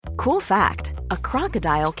Cool fact, a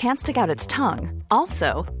crocodile can't stick out its tongue.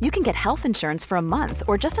 Also, you can get health insurance for a month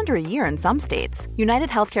or just under a year in some states. United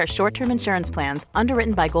Healthcare short-term insurance plans,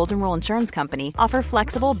 underwritten by Golden Rule Insurance Company, offer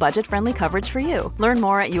flexible, budget-friendly coverage for you. Learn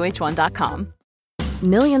more at uh1.com.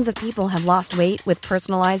 Millions of people have lost weight with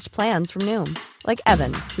personalized plans from Noom. Like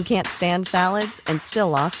Evan, who can't stand salads and still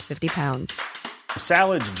lost 50 pounds.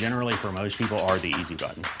 Salads generally for most people are the easy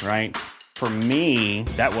button, right? For me,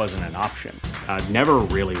 that wasn't an option. I never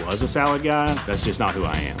really was a salad guy. That's just not who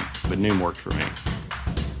I am. But Noom worked for me.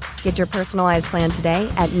 Get your personalized plan today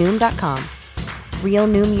at Noom.com. Real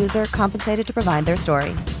Noom user compensated to provide their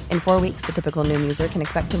story. In 4 weeks, the typical Noom user can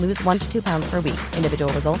expect to lose 1 to 2 pounds per week.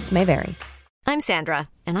 Individual results may vary. I'm Sandra,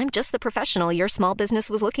 and I'm just the professional your small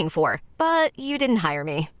business was looking for. But you didn't hire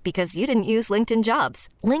me because you didn't use LinkedIn Jobs.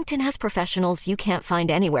 LinkedIn has professionals you can't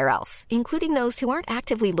find anywhere else, including those who aren't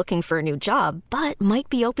actively looking for a new job, but might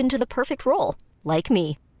be open to the perfect role, like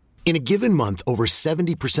me. In a given month, over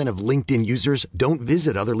 70% of LinkedIn users don't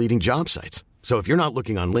visit other leading job sites. So if you're not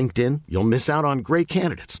looking on LinkedIn, you'll miss out on great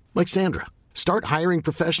candidates, like Sandra. Start hiring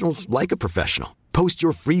professionals like a professional. Post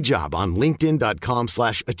your free job on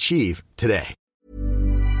linkedin.com/achieve today.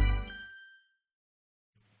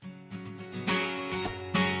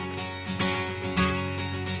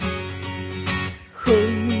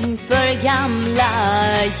 Sjung för gamla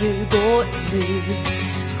Djurgård nu.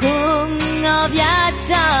 Sjung av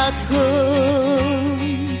hjärtat,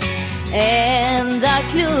 sjung. Enda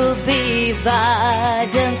klubb i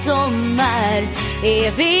världen som är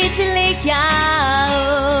evigt lika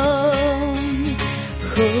ung.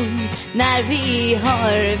 Sjung när vi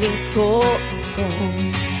har vinst på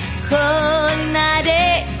gång. Sjung när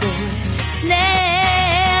det går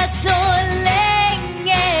snett. Så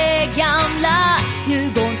länge gamla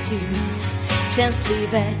Djurgården finns känns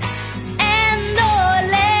livet ändå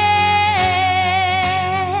lätt.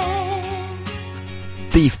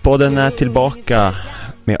 DIFpodden är tillbaka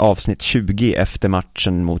med avsnitt 20 efter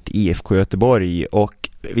matchen mot IFK Göteborg, och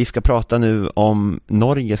vi ska prata nu om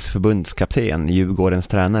Norges förbundskapten, Djurgårdens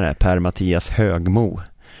tränare Per-Mathias Högmo.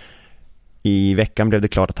 I veckan blev det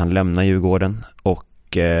klart att han lämnar Djurgården,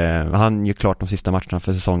 och han gör klart de sista matcherna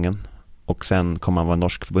för säsongen, och sen kommer han vara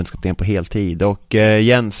norsk förbundskapten på heltid. Och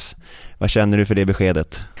Jens, vad känner du för det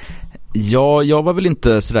beskedet? Ja, jag var väl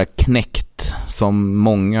inte sådär knäckt som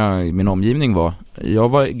många i min omgivning var. Jag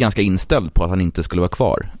var ganska inställd på att han inte skulle vara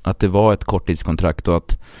kvar. Att det var ett korttidskontrakt och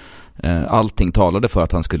att allting talade för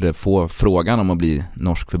att han skulle få frågan om att bli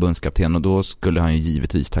norsk förbundskapten, och då skulle han ju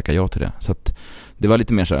givetvis tacka ja till det. Så att det var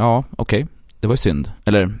lite mer så, ja, okej, det var ju synd.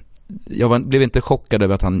 Eller, blev inte chockad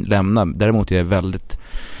över att han lämnade. Däremot är jag väldigt...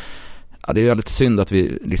 Ja, det är väldigt synd att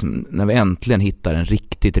vi liksom, när vi äntligen hittar en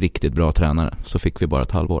riktigt, riktigt bra tränare, så fick vi bara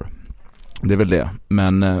ett halvår. Det är väl det.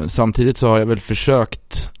 Men samtidigt så har jag väl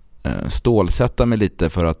försökt stålsätta mig lite,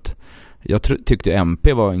 för att jag tyckte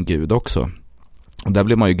MP var en gud också. Och där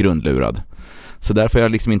blev man ju grundlurad. Så därför har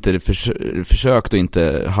jag liksom inte försökt att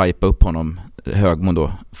inte hypa upp honom, Högmo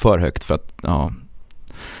då, för högt, för att ja,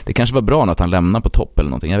 det kanske var bra att han lämnar på topp eller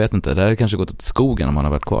någonting. Jag vet inte. Det hade kanske gått åt skogen om han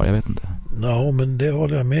har varit kvar. Jag vet inte. Ja, men det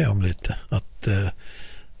håller jag med om lite. Att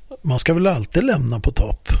man ska väl alltid lämna på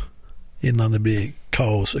topp innan det blir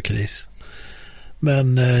kaos och kris.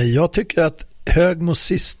 Men jag tycker att Högmos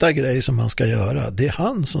sista grej som han ska göra, det är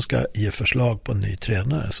han som ska ge förslag på en ny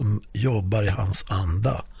tränare som jobbar i hans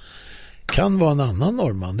anda. Kan vara en annan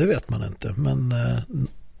norrman, det vet man inte. Men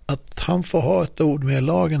att han får ha ett ord med i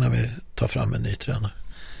lagen när vi tar fram en ny tränare.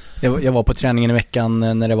 Jag var på träningen i veckan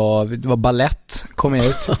när det var ballett, kom jag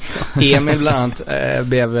ut. Emil bland annat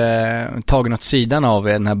blev tagen åt sidan av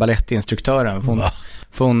den här ballettinstruktören.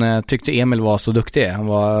 För hon tyckte Emil var så duktig. Han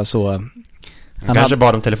var så... Han kanske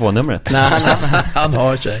bad om telefonnumret. Nej, han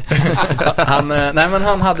har sig. Nej, men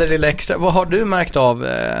han hade det lilla extra. Vad har du märkt av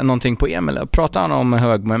någonting på Emil? Pratar han om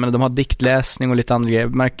Högmo? Men de har diktläsning och lite andra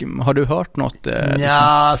grejer. Har du hört något? Ja,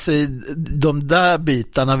 alltså, de där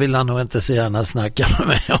bitarna vill han nog inte så gärna snacka med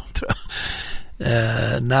mig om, tror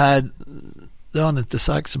jag. Nej, det har han inte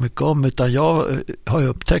sagt så mycket om, utan jag har ju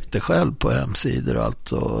upptäckt det själv på hemsidor och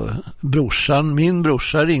allt. Och min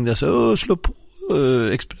brorsa ringde och sa, slå på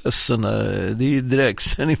Expressen, det är ju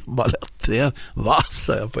direktsändning på balettren. Vad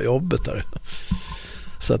sa jag på jobbet där?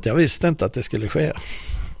 Så att jag visste inte att det skulle ske.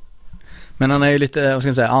 Men han är ju lite, vad ska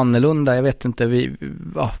jag säga, annorlunda. Jag vet inte,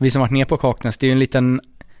 vi som varit ner på Kaknäs, det är ju en liten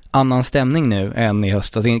annan stämning nu än i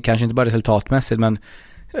höstas. Kanske inte bara resultatmässigt, men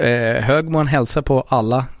Högmo hälsar på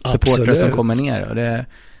alla supportrar som kommer ner. Och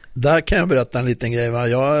där kan jag berätta en liten grej.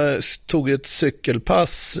 Jag tog ett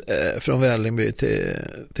cykelpass från Vällingby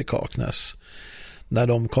till Kaknäs när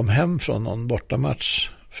de kom hem från någon bortamatch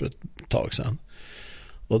för ett tag sedan.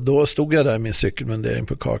 Och då stod jag där med min cykelmundering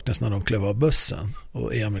på Kaknäs när de klev av bussen.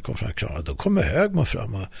 Och Emil kom fram och då kommer Högmo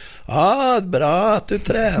fram och bra att du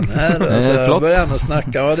tränar. Och så började han att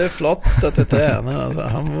snacka, det är flott att du tränar. Alltså,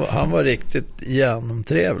 han var riktigt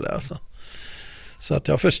genomtrevlig alltså. Så att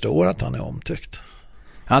jag förstår att han är omtyckt.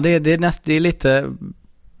 Ja, det är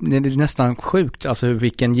nästan sjukt alltså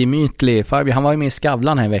vilken gemytlig Farby. Han var ju med i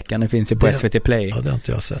Skavlan här i veckan. Det finns ju på SVT Play. Ja, det har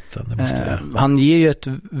inte jag sett än. Det måste jag. Han ger ju ett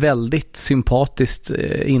väldigt sympatiskt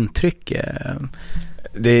intryck.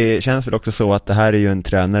 Det känns väl också så att det här är ju en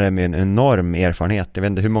tränare med en enorm erfarenhet. Jag vet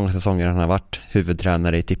inte hur många säsonger han har varit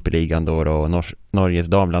huvudtränare i tippeligan då och Norges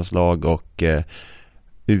damlandslag och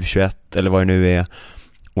U21 eller vad det nu är.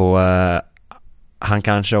 Och han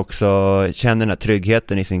kanske också känner den här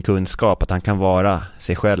tryggheten i sin kunskap att han kan vara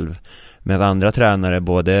sig själv. Med andra tränare,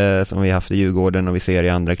 både som vi har haft i Djurgården och vi ser i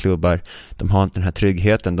andra klubbar, de har inte den här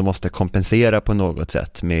tryggheten. De måste kompensera på något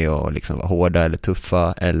sätt med att liksom vara hårda eller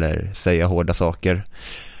tuffa eller säga hårda saker.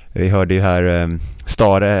 Vi hörde ju här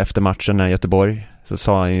Stare efter matchen i Göteborg, så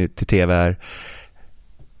sa han ju till TV här,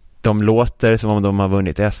 de låter som om de har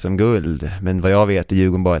vunnit SM-guld, men vad jag vet är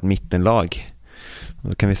Djurgården bara ett mittenlag.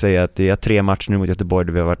 Då kan vi säga att det är 3 matcher nu mot Göteborg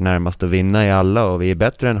där vi har varit närmast att vinna i alla och vi är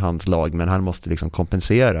bättre än hans lag, men han måste liksom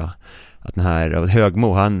kompensera att den här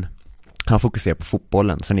Högmo, han fokuserar på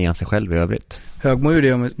fotbollen, sen är han sig själv i övrigt. Högmo gjorde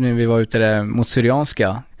det när vi var ute där mot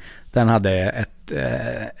Syrianska, där han hade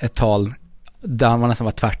ett tal där han nästan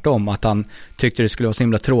var tvärtom, att han tyckte det skulle vara så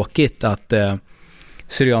himla tråkigt att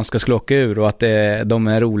Syrianska skulle åka ur och att de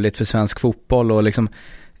är roligt för svensk fotboll och liksom.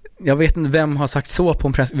 Jag vet inte vem har sagt så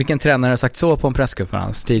på vilken tränare har sagt så på en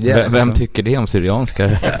presskonferens tidigare. Vem tycker det om Syrianska?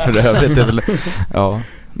 För övrigt är väl, ja.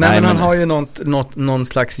 Nej, men han har ju någon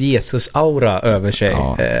slags Jesus-aura över sig,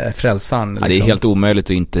 frälsan. Liksom. Ja, det är helt omöjligt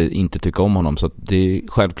att inte tycka om honom, så att det är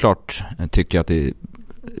självklart, tycker jag att det är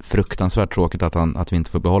fruktansvärt tråkigt att vi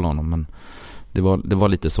inte får behålla honom, men det var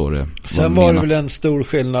lite så det. Sen var det väl en stor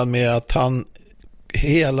skillnad med att han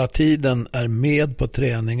hela tiden är med på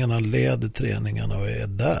träningarna, leder träningarna och är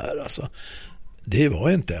där alltså. Det var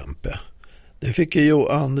ju inte MP. Det fick ju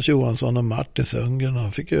Anders Johansson och Martin Sundgren, och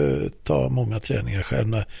han fick ju ta många träningar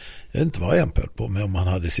själv. Jag vet inte vad MP höll på med om han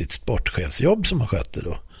hade sitt sportchefsjobb som han skötte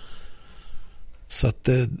då. Så att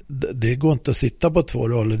det går inte att sitta på 2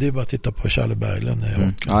 roller, det är bara att titta på Charlie Berglund.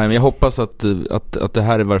 Ja, men jag hoppas att det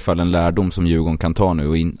här är i varje fall en lärdom som Djurgården kan ta nu.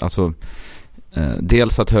 Och alltså,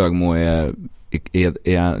 dels att Högmo är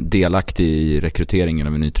delaktig i rekryteringen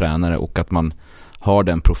av en ny tränare, och att man har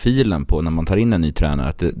den profilen på när man tar in en ny tränare,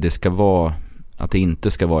 att det ska vara, att det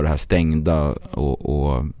inte ska vara det här stängda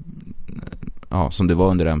och som det var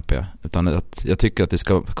under MP, utan att jag tycker att det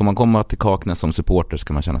ska man komma till Kaknäs som supporter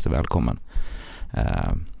ska man känna sig välkommen.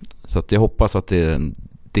 Så att jag hoppas att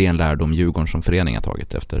det är en lärdom Djurgården som förening har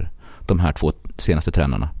tagit efter de här 2 senaste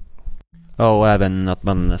tränarna. Ja, och även att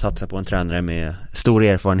man satsar på en tränare med stor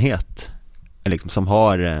erfarenhet, liksom, som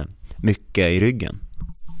har mycket i ryggen.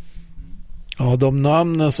 Ja, de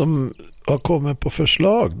namnen som har kommit på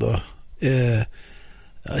förslag då.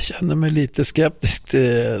 Jag känner mig lite skeptisk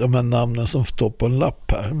till de här namnen som står på en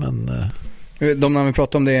lapp här. Men de namn vi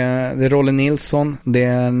pratar om, det är Rolle Nilsson, det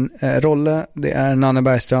är Rolle, det är Nanne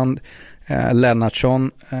Bergstrand,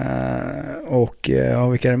 Lennartsson och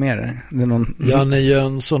vilka är det mer? Det är någon Janne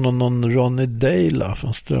Jönsson och någon Ronny Deila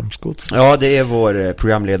från Strömskots. Ja, det är vår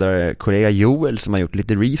programledare kollega Joel som har gjort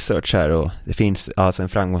lite research här, och det finns alltså en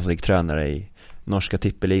framgångsrik tränare i norska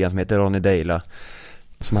tippeligan som heter Ronny Deila,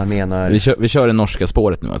 som han menar. Vi kör det norska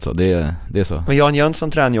spåret nu alltså, det är så. Men Jan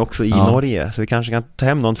Jönsson tränar ju också i Norge, så vi kanske kan ta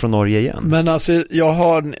hem någon från Norge igen. Men alltså,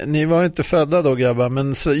 ni var inte födda då grabbar,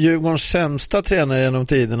 men så Djurgårdens sämsta tränare genom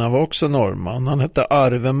tiderna var också norrman. Han hette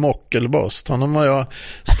Arve Mockelbost. Honom har jag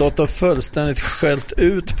stått och fullständigt skällt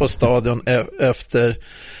ut på stadion efter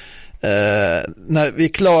när vi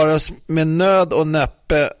klarade oss med nöd och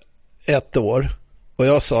näppe 1 år. Och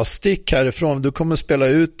jag sa, stick härifrån, du kommer spela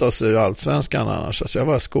ut oss ur allsvenskan annars. Alltså jag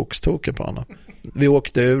var skogstokig på honom. Vi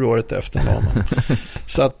åkte ur året efter honom.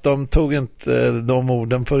 Så att de tog inte de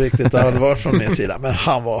orden på riktigt allvar från min sida. Men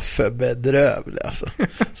han var för bedrövlig alltså.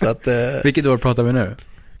 Så att, vilket år pratar vi nu?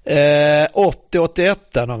 80-81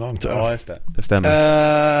 där någon gång tror jag. Ja, just det. Det stämmer.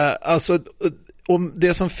 Alltså,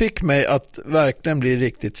 det som fick mig att verkligen bli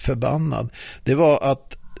riktigt förbannad, det var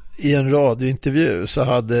att i en radiointervju så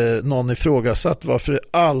hade någon ifrågasatt varför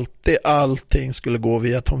allting skulle gå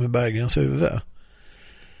via Tommy Berggrens huvud.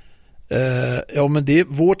 Ja, men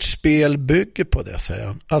vårt spel bygger på det, säger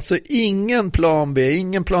han. Alltså ingen plan B,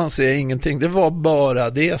 ingen plan C, ingenting. Det var bara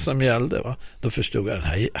det som gällde, va? Då förstod jag,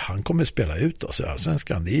 han kommer spela ut oss i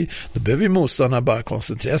allsvenskan. Då behöver ju motståndarna bara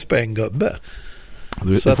koncentrera sig på en gubbe.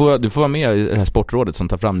 Du får vara med i det här sportrådet som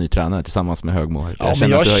tar fram ny tränare tillsammans med Högmo. Jag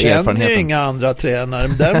känner ju inga andra tränare.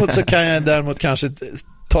 Däremot så kan jag kanske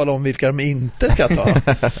tala om vilka de inte ska ta.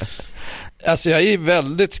 Alltså jag är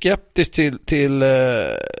väldigt skeptisk till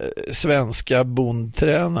svenska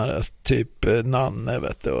bondtränare, typ Nanne,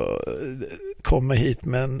 vet du, och kommer hit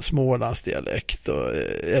med en smålandsdialekt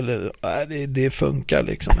det funkar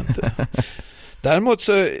liksom inte. Däremot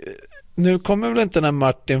så nu kommer väl inte när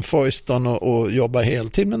Martin Foyston och jobba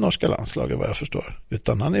heltid med norska landslaget vad jag förstår,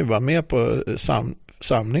 utan han är bara med på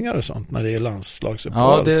samlingar och sånt när det är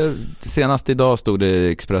landslagsuppehåll. Ja, senast idag stod det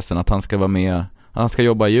i Expressen att han ska vara med. Han ska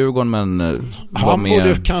jobba i Djurgården, men han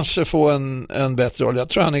borde kanske få en bättre roll. Jag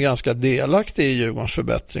tror han är ganska delaktig i Djurgårdens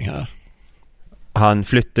förbättring här. Han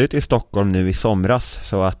flyttade till Stockholm nu i somras,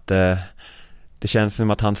 så att det känns som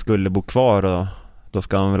att han skulle bo kvar, och då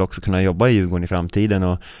ska han väl också kunna jobba i Djurgården i framtiden,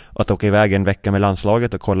 och att åka iväg en vecka med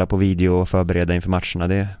landslaget och kolla på video och förbereda inför matcherna,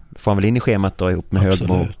 det får han väl in i schemat då ihop med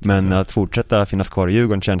Högmo. Men att fortsätta finnas kvar i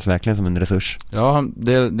Djurgården känns verkligen som en resurs. Ja,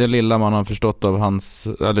 det lilla man har förstått av hans,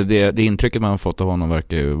 eller det intrycket man har fått av honom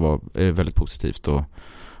verkar ju vara väldigt positivt,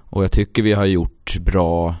 och jag tycker vi har gjort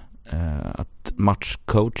bra att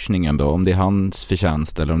matchcoachningen då, om det är hans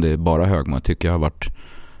förtjänst eller om det är bara Högmo, tycker jag har varit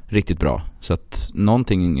riktigt bra. Så att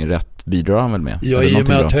någonting rätt bidrar han väl med. Ja, i och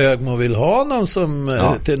med att Högmo vill ha någon som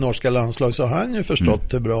till norska landslag, så har han ju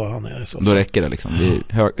förstått hur bra han är. Så. Då räcker det liksom.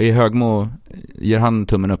 I Högmo, ger han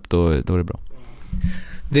tummen upp, då är det bra.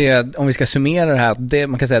 Om vi ska summera det här,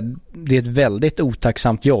 man kan säga att det är ett väldigt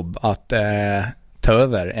otacksamt jobb att ta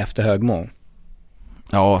över efter Högmo.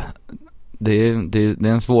 Ja, det är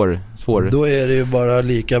en svår. Då är det ju bara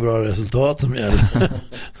lika bra resultat som gäller.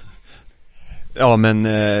 Ja, men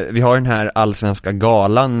vi har den här allsvenska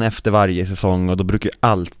galan efter varje säsong, och då brukar ju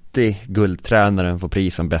alltid guldtränaren få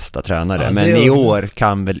pris som bästa tränare. Ja, men i år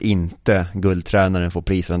kan väl inte guldtränaren få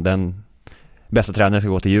prisen. Den bästa tränaren ska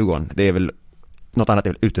gå till Djurgården. Det är väl något annat är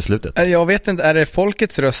väl uteslutet. Jag vet inte, är det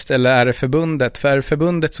folkets röst eller är det förbundet? För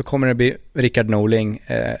förbundet så kommer det bli Rickard Norling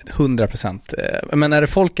 100%. Men är det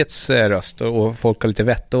folkets röst och folk har lite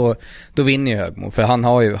vett, då vinner ju Högmo. För han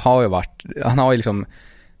har ju liksom,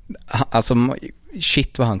 alltså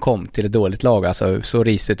shit vad han kom till ett dåligt lag, alltså så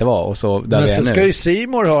risigt det var, och så där. Men så ska ju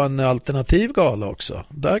Simor ha en alternativ gala också.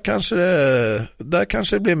 Där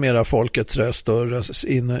kanske det blir mera folkets röst och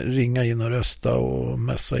ringa in och rösta och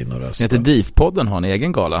mässa in och rösta. Jag heter DIFpodden har en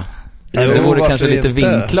egen gala. Det vore kanske lite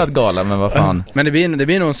vinklad gala, men vad fan. Men det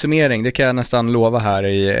blir nog en summering, det kan jag nästan lova här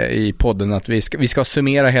i podden, att vi ska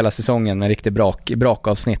summera hela säsongen med riktigt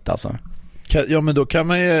brakavsnitt alltså. Ja, men då kan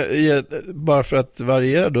man ju, bara för att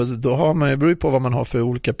variera, då har man ju, beror på vad man har för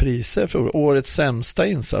olika priser. För årets sämsta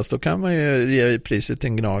insats, då kan man ju ge priset till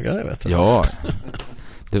en gnagare, vet du. Ja,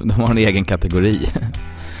 de har en egen kategori.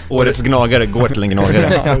 Årets gnagare går till en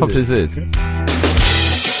gnagare. Ja, precis.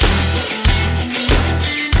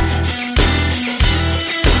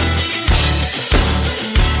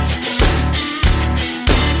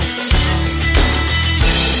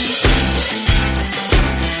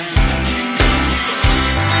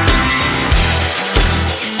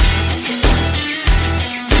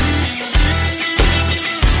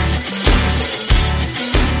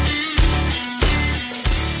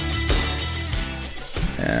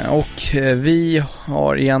 Och vi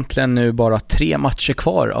har egentligen nu bara 3 matcher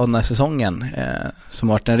kvar av den här säsongen som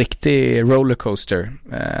har varit en riktig rollercoaster,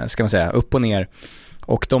 ska man säga, upp och ner.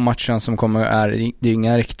 Och de matcherna som kommer det är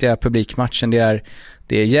inga riktiga publikmatcher.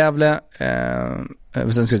 Det är Gävle, det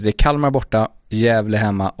är Kalmar borta, Gävle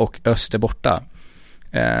hemma och Öster borta.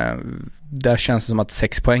 Där känns det som att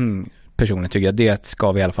 6 poäng personer tycker jag, det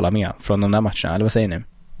ska vi i alla fall ha med från de där matcherna. Eller vad säger ni?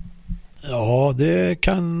 Ja, det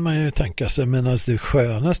kan man ju tänka sig, men alltså det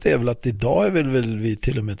skönaste är väl att idag är väl vi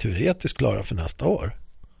till och med teoretiskt klara för nästa år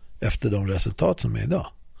efter de resultat som är idag.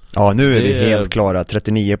 Ja, nu är vi helt klara,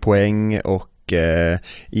 39 poäng, och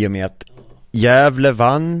i och med att Gävle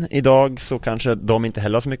vann idag så kanske de inte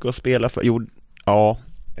heller har så mycket att spela för.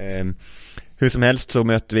 Hur som helst så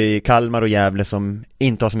möter vi Kalmar och Gävle som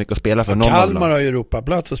inte har så mycket att spela för. Kalmar har ju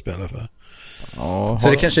Europaplats att spela för. Ja, så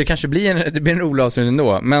det kanske blir en rolig avslutning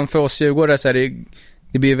ändå. Men för oss Djurgårdare så är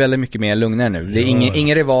det blir väldigt mycket mer lugnare nu. Det är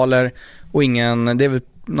inga rivaler och det är väl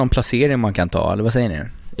någon placering man kan ta, eller vad säger ni?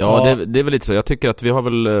 Ja, det är väl lite så. Jag tycker att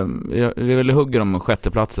vi hugger om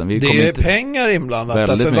sjätteplatsen. Det är inte pengar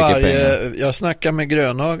inblandat. För pengar. Jag snackade med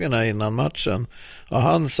Grönhagen innan matchen, och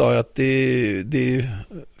han sa att det är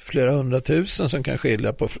flera 100 000 som kan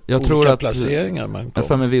skilja på olika placeringar. Jag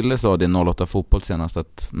för mig Ville sa det 08 fotboll senast,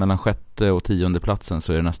 att mellan 6:e och 10:e platsen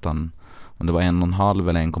så är det nästan, om det var 1,5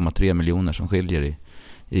 eller 1,3 miljoner som skiljer i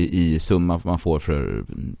i summa man får för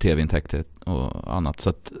tv-intäkter och annat. Så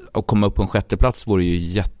att komma upp på en sjätte plats vore ju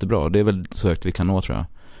jättebra. Det är väl så högt vi kan nå, tror jag.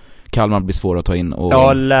 Kalmar blir svår att ta in.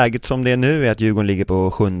 Ja, läget som det är nu är att Djurgården ligger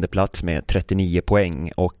på 7:e plats med 39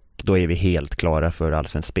 poäng och då är vi helt klara för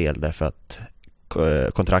allsvenskt spel därför att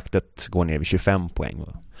kontraktet går ner vid 25 poäng.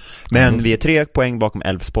 Men vi är 3 poäng bakom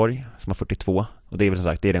Elfsborg som har 42 och det är väl som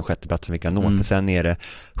sagt, det är den sjätte platsen vi kan nå för sen är det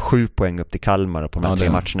 7 poäng upp till Kalmar och på de här 3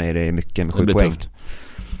 matcherna är det mycket med 7 poäng. Tufft.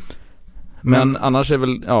 Men annars är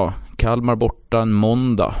väl Kalmar borta en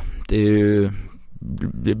måndag.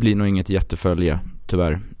 Det blir nog inget jättefölje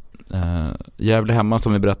tyvärr. Gävle hemma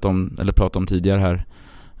som vi berättade om eller pratade om tidigare här.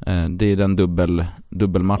 Det är den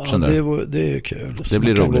dubbelmatchen där. Det är kul. Det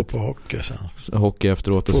blir roligt. Gå på hockey sen. Hockey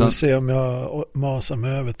efteråt. Får vi se om jag masar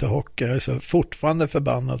mig över till hockey. Jag är så fortfarande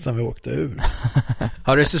förbannad sen vi åkte ur.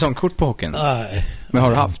 Har du säsongkort på hockeyn? Nej. Men har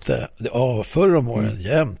du haft det? Ja, förra om åren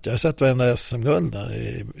jämt. Jag har sett varenda SM-guld där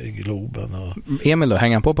i Globen. Och... Emil då,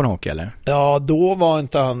 hänger han på en hockey eller? Ja, då var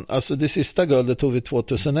inte han... Alltså det sista guldet tog vi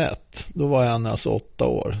 2001. Då var han alltså 8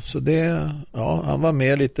 år. Så det... Ja, han var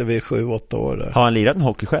med lite vid 7-8 år där. Har han lirat en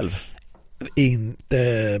hockey själv?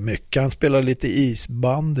 Inte mycket. Han spelar lite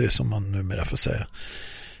isbandy som man numera får säga.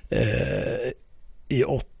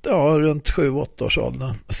 Runt 7-8 års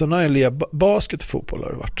åldern. Sen har han lirat basket och fotboll har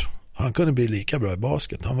det varit. Han kunde bli lika bra i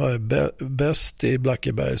basket. Han var bäst i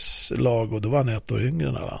Blackebergs lag och då var han 1 år yngre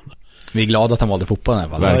än alla andra. Vi är glada att han valde fotbollen i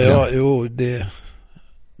alla fall. Ja,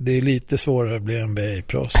 det är lite svårare att bli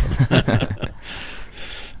NBA-proffs.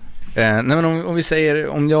 Nej, men om vi säger,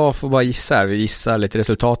 om jag får bara gissa här, vi gissar lite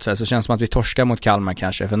resultat så känns det som att vi torskar mot Kalmar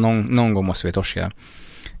kanske, för någon gång måste vi torska.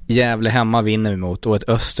 Gävle hemma vinner vi mot och ett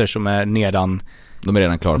Öster som är nedan. De är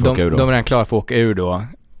redan klara för att åka ur då. De är redan klara för att åka ur då.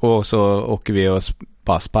 Och så åker vi och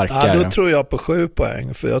bara sparkar. Ja, då tror jag på 7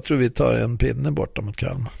 poäng, för jag tror vi tar en pinne borta mot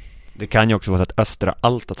Kalmar. Det kan ju också vara så att Öster har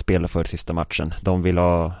allt att spela för sista matchen. De vill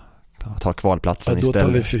ta kvalplatsen istället. Då tar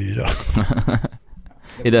vi 4.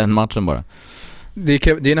 I den matchen bara. Det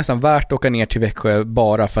är nästan värt att åka ner till Växjö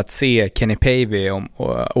bara för att se Kenny Pavey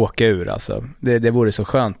och åka ur alltså. Det vore så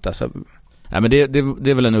skönt alltså. Ja, men det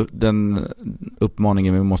är väl den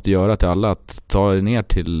uppmaningen vi måste göra till alla, att ta er ner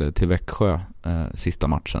till Växjö sista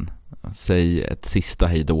matchen. Säg ett sista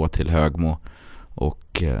hejdå till Högmo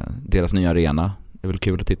och deras nya arena. Det är väl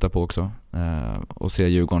kul att titta på också. Och se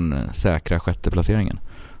Djurgården säkra sjätte placeringen.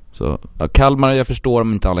 Så Kalmar, jag förstår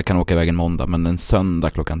om inte alla kan åka vägen måndag, men en söndag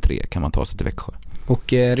 3:00 kan man ta sig till Växjö.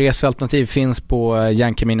 Och resealternativ finns på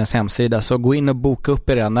Jankeminas hemsida, så gå in och boka upp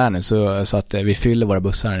er redan där nu så att vi fyller våra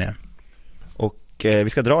bussar här nere. Och vi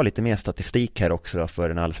ska dra lite mer statistik här också för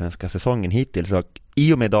den allsvenska säsongen hittills. Och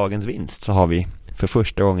i och med dagens vinst så har vi för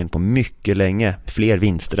första gången på mycket länge fler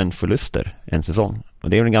vinster än förluster en säsong. Och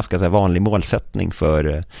det är en ganska så här vanlig målsättning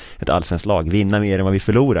för ett allsvenskt lag. Vinna mer än vad vi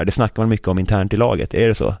förlorar. Det snackar man mycket om internt i laget. Är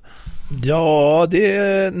det så? Ja,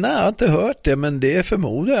 jag har inte hört det, men det är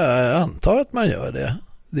förmodligen, jag antar att man gör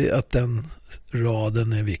det. Att den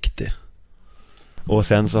raden är viktig. Och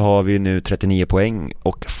sen så har vi nu 39 poäng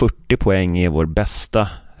och 40 poäng är vår bästa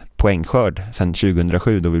poängskörd sedan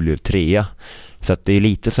 2007 då vi blev 3. Så att det är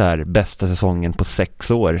lite så här bästa säsongen på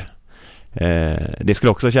 6 år. Det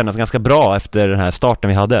skulle också kännas ganska bra efter den här starten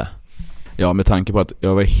vi hade. Ja, med tanke på att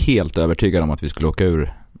jag var helt övertygad om att vi skulle åka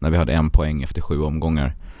ur när vi hade 1 poäng efter 7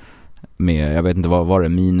 omgångar. Med, jag vet inte vad var det,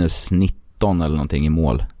 minus 19 eller någonting i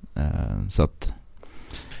mål. Så att...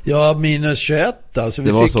 Ja, minus 21 alltså.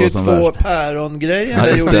 Vi fick ju 2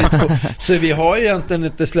 Päron-grejer. Ja, så vi har egentligen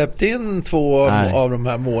inte släppt in 2 av de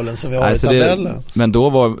här målen som vi har i tabellen. Men då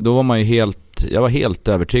var man ju jag var helt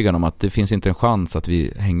övertygad om att det finns inte en chans att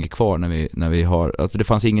vi hänger kvar när vi har, alltså det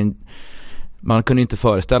fanns ingen, man kunde inte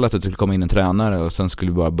föreställa sig att det skulle komma in en tränare och sen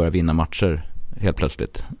skulle vi bara börja vinna matcher helt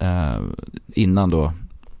plötsligt. Innan då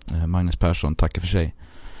Magnus Persson tackar för sig.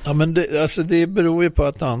 Ja, men det beror ju på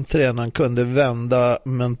att tränaren kunde vända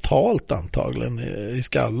mentalt antagligen i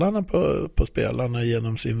skallarna på spelarna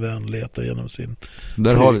genom sin vänlighet och genom sin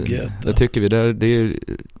trygghet. Det tycker vi. Det är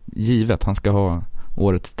givet. Han ska ha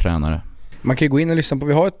årets tränare. Man kan ju gå in och lyssna på,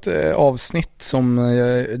 vi har ett avsnitt som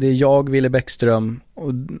det är jag, Ville Bäckström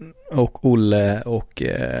och Olle och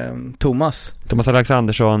Thomas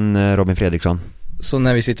Alexandersson, Robin Fredriksson. Så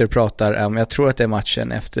när vi sitter och pratar, jag tror att det är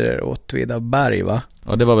matchen efter Åtvidaberg, va?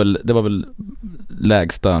 Ja, det var väl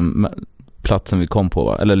lägsta platsen vi kom på,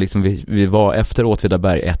 va? Eller liksom vi var efter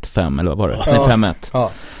Åtvidaberg 1-5, eller vad var det? Ja. 5-1.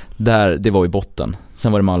 Ja. Där, det var i botten.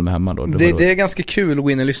 Sen var det Malmö hemma då. Det är ganska kul att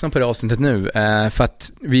gå in och lyssna på det avsnittet nu, för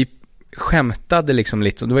att vi skämtade liksom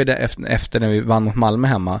lite, och det var ju efter när vi vann mot Malmö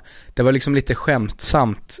hemma. Det var liksom lite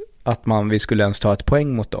skämtsamt att vi skulle ens ta ett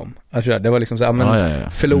poäng mot dem. Alltså, det var liksom så här,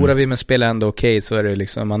 förlorar vi men spelar ändå okej, så är det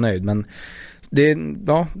liksom man nöjd. Men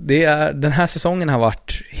den här säsongen har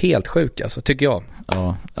varit helt sjuk, alltså, tycker jag.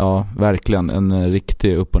 Ja, verkligen en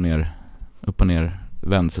riktig upp och ner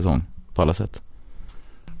vänd säsong på alla sätt.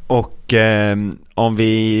 Och om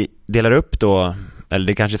vi delar upp då, eller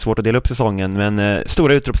det är kanske är svårt att dela upp säsongen, men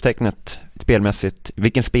stora utropstecknet spelmässigt,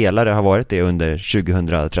 vilken spelare har varit det under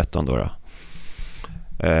 2013 då?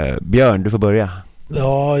 Björn, du får börja.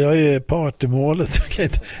 Ja, jag är part i målet.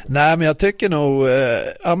 Nej, men jag tycker nog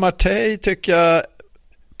Amartey tycker jag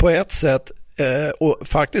på ett sätt, och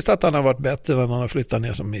faktiskt att han har varit bättre när han har flyttat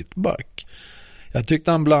ner som mittback. Jag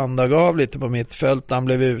tyckte han blandade gav lite på mittfält, han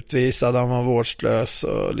blev utvisad, han var vårdslös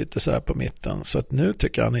och lite så här på mitten. Så att nu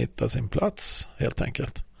tycker jag han hittar sin plats helt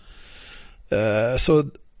enkelt. Så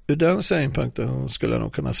ur den synpunkten skulle jag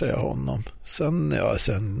nog kunna säga honom. Sen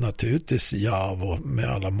naturligtvis Javo med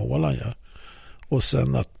alla mål han gör. Och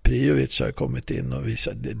sen att Prijovic har kommit in och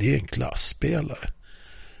visat det är en klassspelare.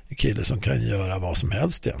 En kille som kan göra vad som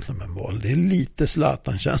helst egentligen med mål. Det är lite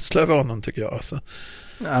Zlatan-känsla över honom tycker jag. Alltså.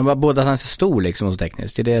 Ja, både att han är så stor liksom och så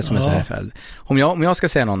tekniskt. Det är det som är så här fälld. Om jag ska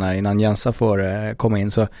säga någon här innan Jensa får komma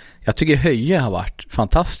in, så jag tycker Höje har varit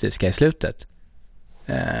fantastiska i slutet.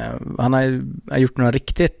 Han har gjort några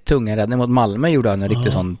riktigt tunga räddningar mot Malmö, gjorde han en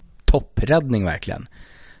riktig sån toppräddning verkligen.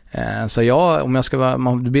 Så om jag ska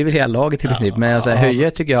vara, det blir väl hela laget till princip, men alltså,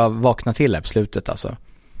 Höje tycker jag vaknar till här på slutet alltså.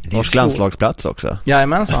 Norsk landslagsplats också.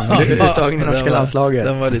 Jajamensan, uttagen i norska landslaget.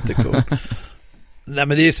 Den var lite cool. Nej,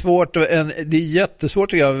 men det är svårt det är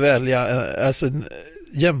jättesvårt att välja, alltså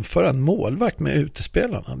jämföra en målvakt med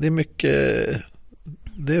utespelarna.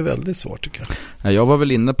 Det är väldigt svårt tycker jag. Jag var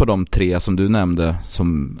väl inne på de tre som du nämnde,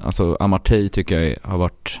 som alltså Amartey tycker jag har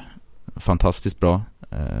varit fantastiskt bra.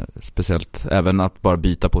 Speciellt även att bara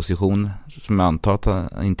byta position, som jag antar att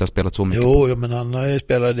han inte har spelat så mycket. Jo, men han har ju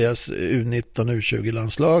spelat deras U19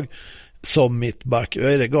 U20-landslag som mittback.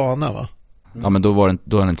 Är det Ghana, va? Ja, men då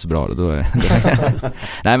är han inte så bra.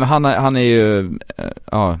 Nej, men han är ju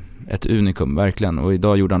ett unikum, verkligen. Och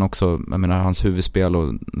idag gjorde han också, jag menar, hans huvudspel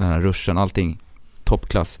och den här ruschen, allting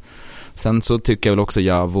toppklass. Sen så tycker jag väl också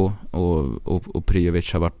Javo och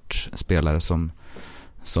Prijovic har varit spelare som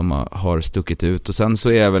har stuckit ut. Och sen så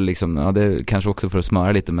är jag väl liksom, det är kanske också för att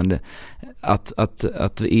smöra lite, men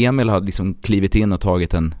att Emil har liksom klivit in och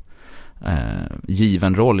tagit en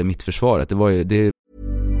given roll i mittförsvaret. Det var ju det.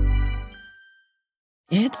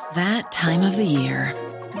 It's that time of the year.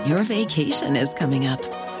 Your vacation is coming up.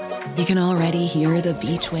 You can already hear the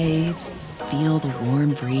beach waves, feel the warm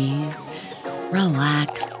breeze,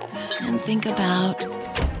 relax and think about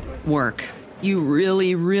work. You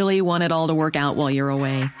really, really want it all to work out while you're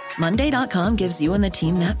away. Monday.com gives you and the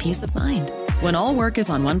team that peace of mind. When all work is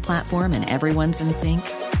on one platform and everyone's in sync,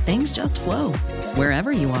 things just flow.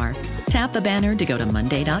 Wherever you are, tap the banner to go to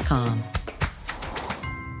Monday.com.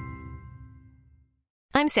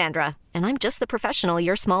 I'm Sandra, and I'm just the professional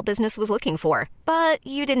your small business was looking for. But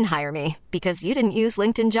you didn't hire me because you didn't use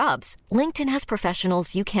LinkedIn Jobs. LinkedIn has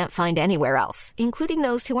professionals you can't find anywhere else, including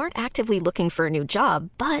those who aren't actively looking for a new job,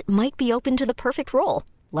 but might be open to the perfect role,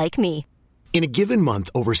 like me. In a given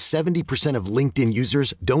month, over 70% of LinkedIn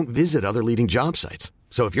users don't visit other leading job sites.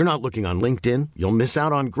 So if you're not looking on LinkedIn, you'll miss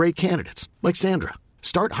out on great candidates like Sandra.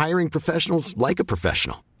 Start hiring professionals like a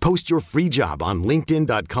professional. Post your free job on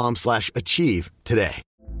linkedin.com/achieve today.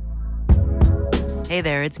 Hey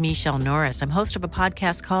there, it's Michelle Norris. I'm host of a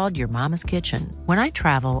podcast called Your Mama's Kitchen. When I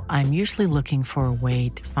travel, I'm usually looking for a way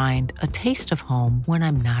to find a taste of home when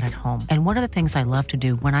I'm not at home. And one of the things I love to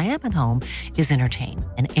do when I am at home is entertain.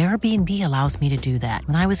 And Airbnb allows me to do that.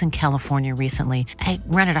 When I was in California recently, I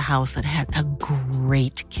rented a house that had a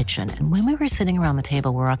great kitchen. And when we were sitting around the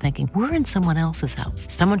table, we were all thinking, we're in someone else's house.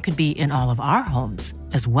 Someone could be in all of our homes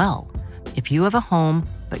as well. If you have a home,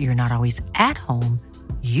 but you're not always at home,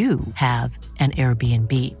 you have an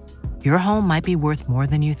Airbnb. Your home might be worth more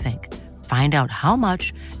than you think. Find out how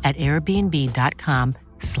much at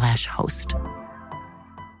airbnb.com/host.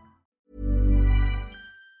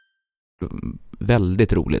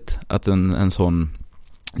 Väldigt roligt att en sån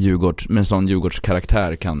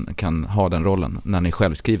Djurgårdskaraktär kan ha den rollen när ni är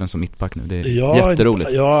självskriven som mittback nu. Det är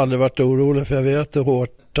jätteroligt. Jag har aldrig varit orolig, för jag vet hur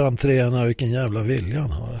hårt han tränar, vilken jävla vilja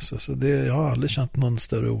han har. Så jag har aldrig känt någon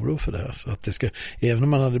större oro för det. Så att det ska, även om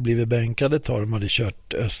man hade blivit bänkade de hade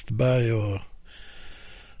kört Östberg och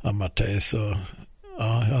Amartey, så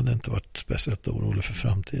ja, jag hade inte varit speciellt orolig för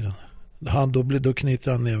framtiden. Då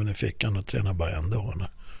knyter han även i fickan och tränar bara en dag.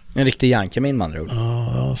 En riktig jankamin man tror.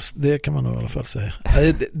 Ja, det kan man nog i alla fall säga.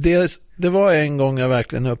 Det var en gång jag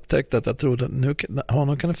verkligen upptäckte att jag trodde att nu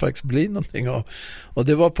honom kan det faktiskt bli någonting av. Och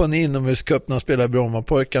det var på en inomhuscup när jag spelade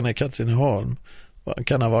Brommapojkarna i Katrineholm. Det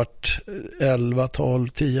kan ha varit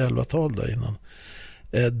 10-11-12 där innan.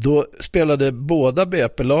 Då spelade båda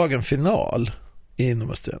BP-lagen final i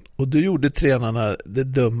inomhusten. Och då gjorde tränarna det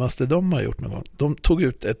dummaste de har gjort någon gång. De tog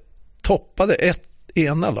ut toppade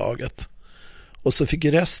ena laget. Och så fick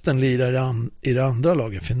resten lira i det andra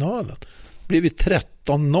laget finalen. Blev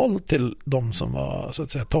 13-0 till de som var så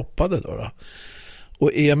att säga toppade då.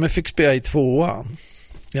 Och Emil fick spela i 2:an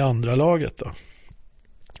i andra laget då.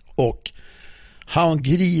 Och han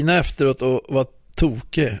grinade efteråt och var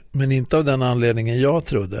tokig, men inte av den anledningen jag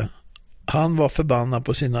trodde. Han var förbannad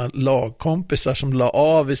på sina lagkompisar som la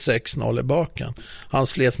av i 6-0 i baken. Han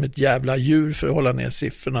slet som ett jävla djur för att hålla ner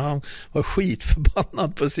siffrorna. Han var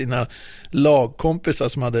skitförbannad på sina lagkompisar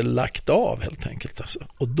som hade lagt av helt enkelt. Alltså.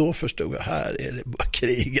 Och då förstod jag, här är det bara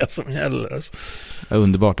kriga som gäller. Alltså.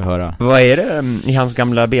 Underbart att höra. Vad är det i hans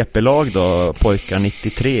gamla BP-lag då, pojkar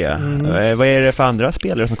 93? Vad är det för andra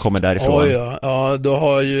spelare som kommer därifrån? Ja, då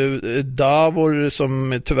har ju Davor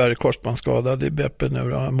som tyvärr är korsbandsskadad i BP nu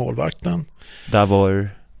då, målvakten. Davor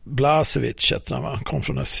Blasevic heter han, kom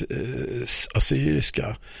från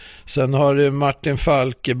assyriska. Sen har du Martin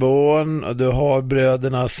Falkeborn och du har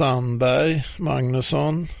bröderna Sandberg,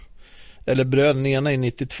 Magnusson. Eller bröderna ena i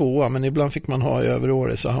 92, men ibland fick man ha i över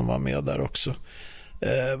året så han var med där också.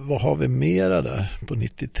 Vad har vi mera där på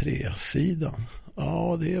 93-sidan?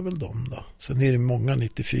 Ja, det är väl de då. Sen är det många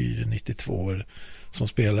 94-92 som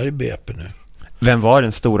spelar i BP nu. Vem var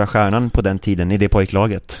den stora stjärnan på den tiden i det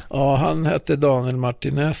pojklaget? Ja, han hette Daniel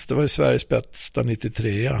Martinez. Det var ju Sveriges bästa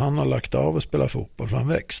 93. Han har lagt av och spelat fotboll för han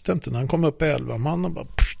växte inte. När han kom upp i 11 man och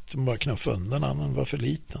bara knuffade undan. Han var för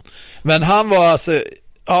liten. Men han var alltså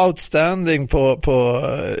outstanding på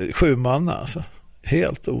 7 man alltså.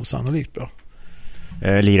 Helt osannolikt bra.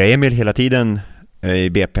 Lira Emil hela tiden i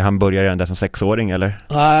BP? Han började redan där som 6-åring eller?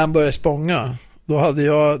 Nej, han började Spånga.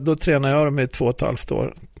 Då tränade jag dem i 2,5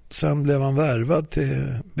 år. Sen blev han värvad till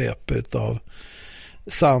BP av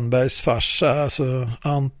Sandbergs farsa, alltså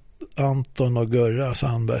Anton och Gurra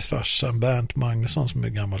Sandbergs farsa, Bernt Magnusson som är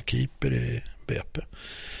gammal keeper i BP.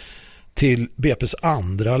 Till BPs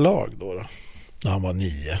andra lag då när han var 9.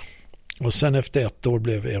 Och sen efter 1 år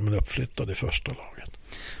blev Emil uppflyttad i första laget.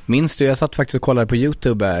 Minns du, jag satt faktiskt och kollade på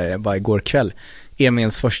YouTube bara igår kväll.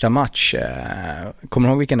 Emils första match. Kommer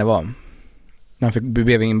du ihåg vilken det var? När han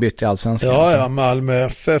blev inbytt i Allsvenskan. Ja, Malmö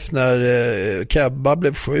FF när Kebba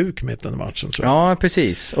blev sjuk mitt under matchen tror jag. Ja,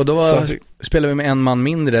 precis. Och då spelade vi med en man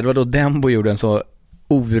mindre. Det var då Dembo gjorde en så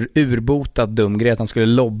urbotad dum grej att han skulle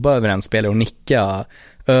lobba över en spelare och nicka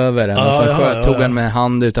över den. Och så tog han med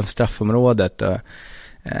hand utanför straffområdet.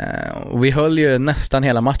 Och vi höll ju nästan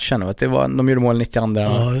hela matchen. Vet? De gjorde mål 92.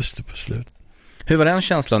 Ja, just det, på slut. Hur var den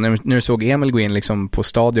känslan när du såg Emil gå in liksom på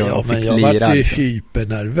stadion och fick lira? Jag var ju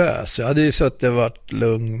hypernervös. Jag hade ju så att det var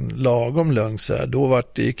lagom lugn så här. Då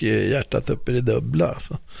gick hjärtat upp i det dubbla.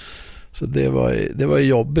 Så det var ju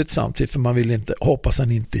jobbigt samtidigt för man vill inte hoppas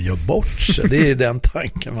han inte gör bort sig. Det är den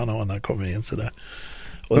tanken man har när han kommer in så där.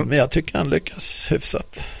 Men jag tycker han lyckas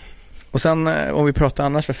hyfsat. Och sen om vi pratar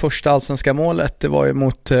annars för första allsvenska målet, det var ju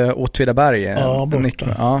mot Åtvidaberg. Ja,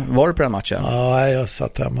 borta. Ja, var du på den matchen? Ja, jag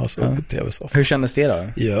satt hemma och såg tv-soffan. Hur kändes det då?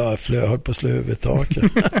 Ja, jag höll på att slå över taket.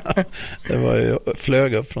 Det var ju,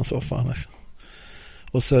 flög upp från soffan liksom.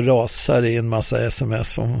 Och så rasade det in massa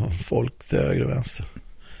sms från folk till höger och vänster.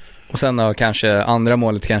 Och sen då kanske andra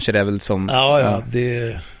målet kanske det är väl som... Ja,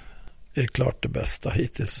 det är klart det bästa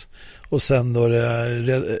hittills. Och sen då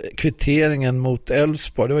kvitteringen mot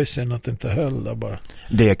Elfsborg, det var ju synd att det inte höll där bara.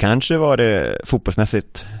 Det kanske var det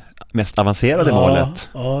fotbollsmässigt mest avancerade målet.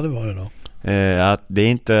 Ja, det var det nog. Att det är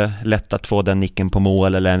inte lätt att få den nicken på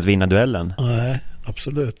mål eller ens vinna duellen. Nej,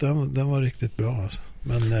 absolut. Den var riktigt bra alltså.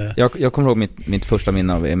 Men, jag kommer ihåg mitt första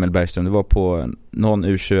minne av Emil Bergström. Det var på någon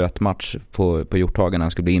U21-match på Hjorthagen när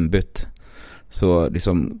han skulle bli inbytt. Så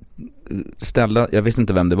liksom jag visste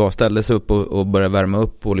inte vem det var, ställde sig upp och började värma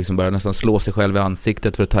upp och liksom började nästan slå sig själv i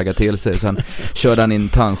ansiktet för att tagga till sig. Sen körde han in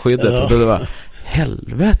tandskyddet och då var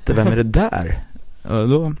helvete, vem är det där?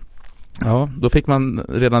 Och då fick man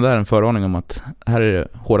redan där en föraning om att här är det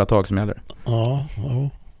hårda tag som gäller. Ja.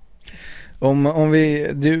 Om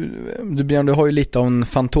du Björn, du har ju lite av en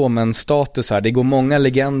Fantomen-status här. Det går många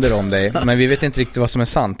legender om dig, men vi vet inte riktigt vad som är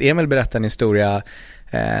sant. Emil berättade en historia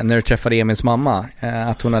när du träffade Emils mamma,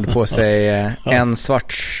 att hon hade på sig en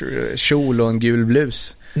svart kjol och en gul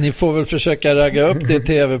blus. Ni får väl försöka ragga upp det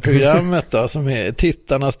tv-programmet då, som är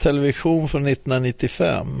Tittarnas television från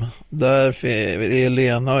 1995. Där är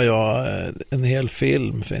Lena och jag, en hel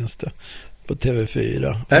film finns det på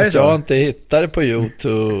TV4. Fast jag har inte hittat det på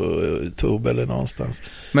YouTube eller någonstans.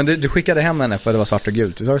 Men du skickade hem henne för det var svart och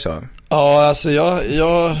gult, du sa det så? Ja, alltså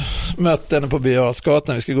jag mötte henne på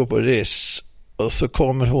Birger vi ska gå på Rish. Och så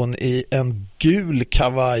kommer hon i en gul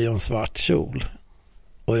kavaj och en svart kjol.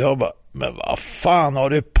 Och jag bara, men vad fan har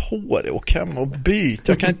du på dig? Åk hem och byt.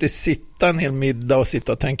 Jag kan inte sitta en hel middag och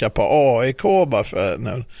sitta och tänka på AIK bara för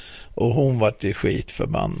nu. Och hon var till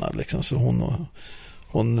skitförbannad liksom. Så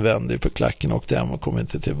hon vände på klacken och åkte hem och kom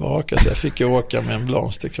inte tillbaka. Så jag fick ju åka med en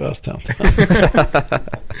blomsterkvast hem.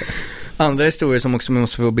 Andra historier som också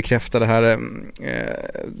måste få bekräfta det här.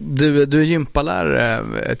 Du är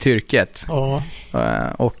gympalärare till yrket. Ja.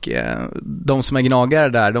 Och de som är gnagare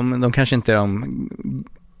där, de kanske inte är de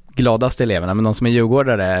gladaste eleverna, men de som är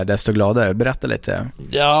djurgårdare är desto gladare. Berätta lite.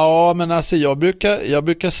 Ja, men alltså jag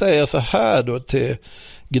brukar säga så här då till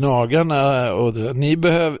gnagarna, och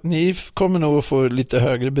ni kommer nog att få lite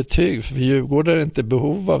högre betyg, för djurgårdare är inte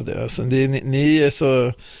behov av det. Alltså ni är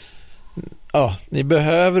så... Ja, ni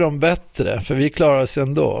behöver dem bättre, för vi klarar oss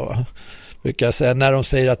ändå. Brukar jag säga, när de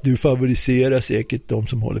säger att du favoriserar säkert de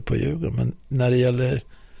som håller på Djurgården, men när det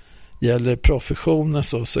gäller professionen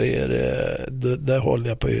så är det, där håller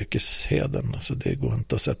jag på yrkesheden. Så det går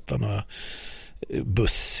inte att sätta några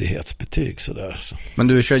bussighetsbetyg sådär. Så. Men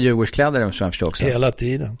du kör Djurgårdskläder som jag förstår också? Hela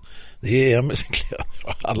tiden. Det är Emils kläder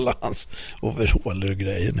och alla hans overaller och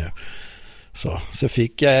grejer nu. Så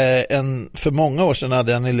fick jag för många år sedan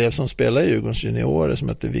hade jag en elev som spelade i Djurgårdens juniorer som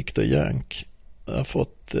heter Viktor Jönk. Jag har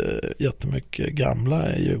fått jättemycket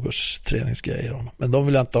gamla Djurgårds träningsgrejer. Men de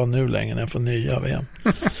vill jag inte ha nu längre när jag får nya VM.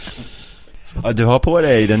 Ja, du har på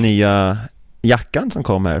dig den nya jackan som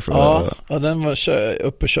kommer från... Ja, den var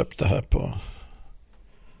uppe och köpte här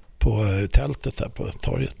på tältet här på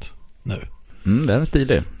torget nu. Den är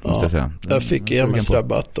stilig, måste jag säga. Jag fick Emils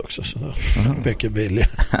rabatt också, så mycket billigare.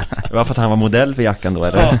 Det var för att han var modell för jackan då,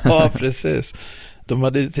 eller? Ja, precis. De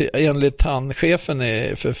hade, enligt tandchefen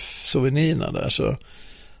för souvenirerna där, så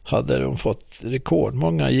hade de fått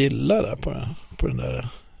rekordmånga gillar där på den där.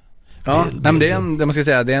 Ja, men det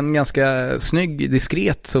är en ganska snygg,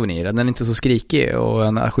 diskret souvenir. Den är inte så skrikig och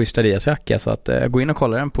en schysst Adidas-jacka, så att gå in och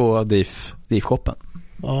kolla den på DIF-shoppen.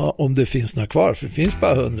 Ja, om det finns några kvar, för det finns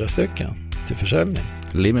bara 100 stycken till försäljning.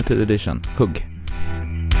 Limited edition, hugg.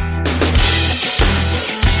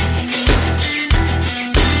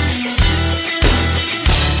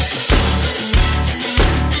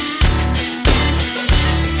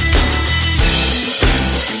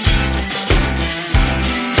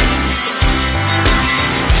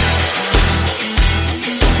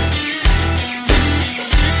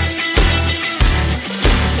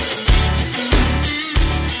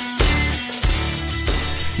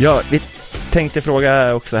 Ja, vi tänkte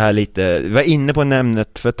fråga också här lite. Vi var inne på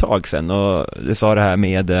ämnet för ett tag sedan och du sa det här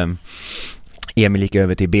med Emil gick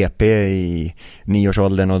över till BP i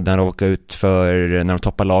 9-årsåldern och när de åkte ut när de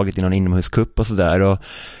toppar laget i någon inomhuscup och sådär. Och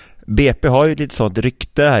BP har ju lite sånt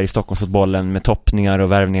rykte här i Stockholmsfotbollen med toppningar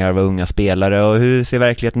och värvningar av unga spelare. Och hur ser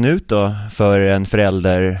verkligheten ut då för en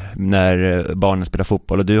förälder när barnen spelar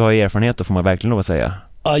fotboll? Och du har ju erfarenhet, då får man verkligen lov att säga.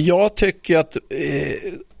 Ja, jag tycker att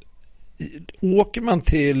åker man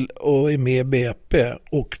till och är med BP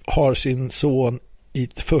och har sin son i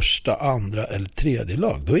ett första, andra eller tredje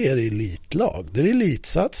lag, då är det elitlag. Det är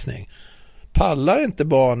elitsatsning. Pallar inte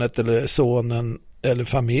barnet eller sonen eller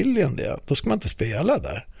familjen det, då ska man inte spela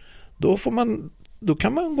där. Då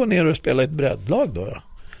kan man gå ner och spela i ett breddlag då.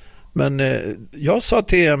 Men jag sa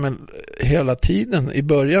till Emil hela tiden, i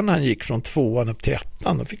början när han gick från 2:an upp till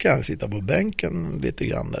 1:an, då fick han sitta på bänken lite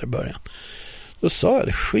grann där i början. Då sa jag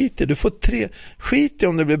det, skit i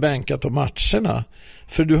om det blir bänkat på matcherna.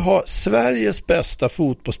 För du har Sveriges bästa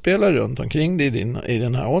fotbollsspelare runt omkring dig i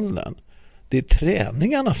den här åldern. Det är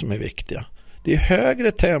träningarna som är viktiga. Det är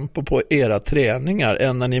högre tempo på era träningar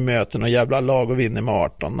än när ni möter någon jävla lag och vinner med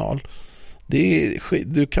 18-0.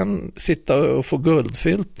 Du kan sitta och få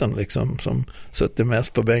guldfilten liksom, som suttit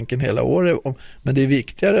mest på bänken hela året. Men det är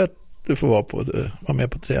viktigare att du får vara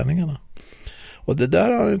med på träningarna. Och det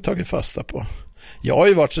där har jag tagit fasta på. Jag har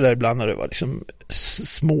ju varit så där ibland när det var liksom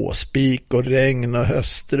småspik och regn och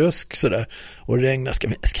höstrusk så där. Och regna, ska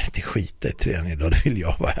inte skita i träningen då, vill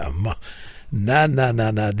jag vara hemma. Nej,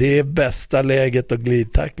 det är bästa läget att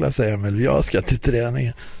glidtackla, säger Emil. Jag ska till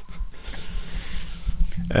träningen.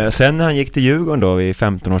 Sen när han gick till Djurgården då i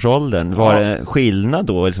 15-årsåldern, var det skillnad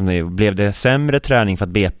då? Liksom, blev det sämre träning för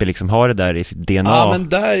att BP liksom har det där i sitt DNA? Ja, men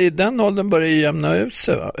där i den åldern började jämna ut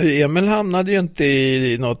sig. Va? Emil hamnade ju inte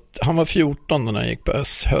i något... Han var 14 när han gick på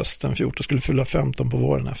hösten 14, skulle fylla 15 på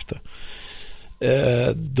våren efter.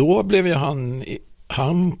 Då blev ju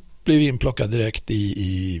han blev inplockad direkt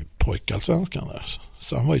i pojkallsvenskan där.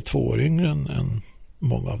 Så han var ju 2 år yngre än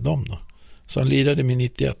många av dem då. Så han lirade med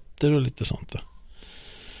 91 och lite sånt där.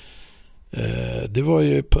 Det var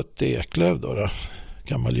ju Putte Eklöf då,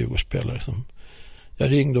 gammal Djurgårdsspelare, som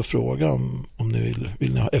jag ringde och frågade om ni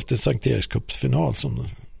vill ni ha, efter Sankt Erikscupsfinal som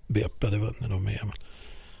BP hade vunnit då med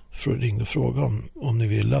Emil. Ringde och frågade om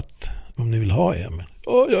ni vill ha Emil.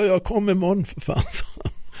 Jag kommer imorgon för fan.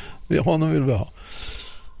 Honom vill vi ha.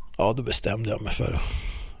 Ja, då bestämde jag mig för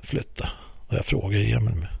att flytta. Och jag frågade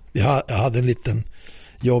Emil. Jag hade en liten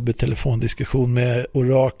jobbig telefondiskussion med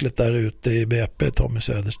oraklet där ute i BP, Tommy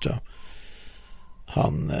Söderström.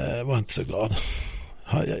 Han var inte så glad.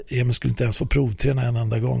 Emil skulle inte ens få provträna en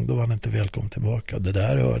enda gång. Då var han inte välkommen tillbaka. Det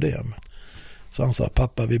där hörde Emil. Så han sa,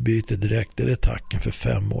 pappa, vi byter direkt. Det är tacken för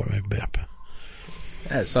 5 år med BP.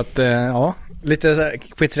 Så att, ja, lite så här,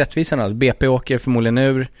 kvitt rättvisan då. BP åker förmodligen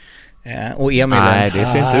ur. Och Emil... Nej, det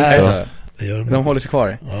ser inte ut så. De håller sig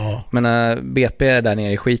kvar. Ja. Men BP är där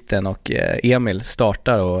nere i skiten och Emil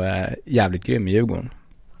startar och är jävligt grym i Djurgården.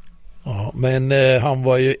 Ja, men han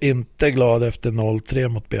var ju inte glad efter 0-3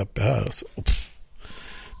 mot BP här. Alltså.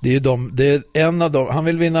 Det är en av dem. Han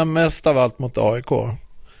vill vinna mest av allt mot AIK.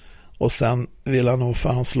 Och sen vill han nog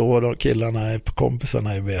fan slå de killarna på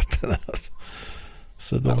kompisarna i BP. Alltså.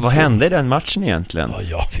 Så vad hände i den matchen egentligen? Ja,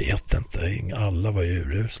 jag vet inte. Alla var ju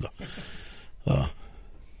urusla. Ja.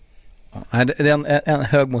 Det är en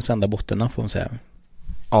hög mot sända botten, får man säga.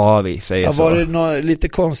 Ja, vi säger så. Var det något lite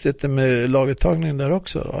konstigt med laguttagningen där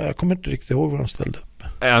också då? Jag kommer inte riktigt ihåg vad de ställde upp.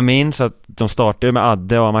 Jag minns att de startade med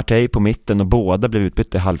Adde och Amartey på mitten och båda blev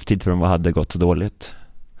utbytta i halvtid för de hade gått så dåligt.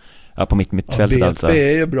 Ja, på mittfältet BP alltså. BP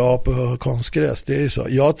är ju bra på konstgräs, det är ju så.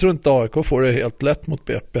 Jag tror inte AIK får det helt lätt mot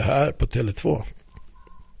BP här på Tele2.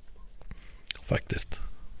 Faktiskt.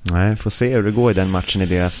 Nej, får se hur det går i den matchen i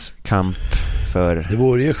deras kamp för... Det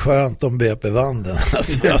vore ju skönt om BP vann den.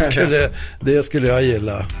 Alltså det skulle jag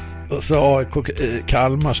gilla. Och så AIK,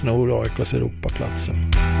 Kalmar snor AIKs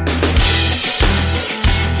Europaplatsen.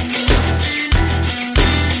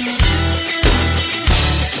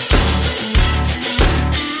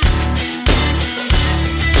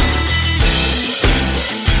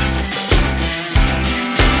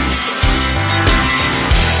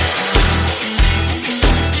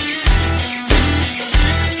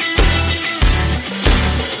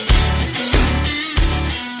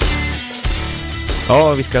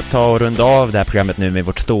 Ja, vi ska ta och runda av det här programmet nu med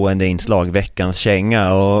vårt stående inslag, veckans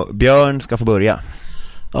känga, och Björn ska få börja.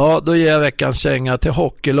 Ja, då ger jag veckans känga till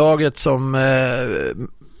hockeylaget som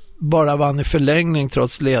bara vann i förlängning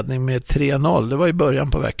trots ledning med 3-0. Det var i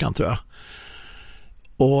början på veckan tror jag.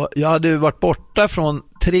 Och jag hade ju varit borta från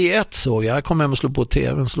 3-1 såg jag. Jag kom hem och slog på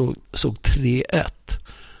tvn och såg 3-1.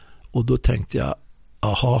 Och då tänkte jag,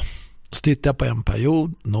 aha, så tittade jag på en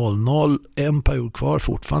period, 0-0, en period kvar,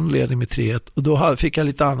 fortfarande ledning med 3-1. Och då fick jag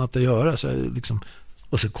lite annat att göra. Så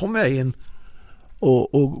och så kom jag in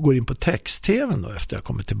och går in på text-tvn då efter jag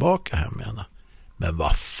kommit tillbaka hem igen. Men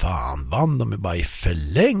vad fan, vann de bara i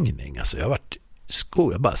förlängning? Alltså jag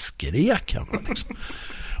bara skrek hemma liksom.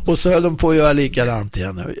 Och så höll de på att göra likadant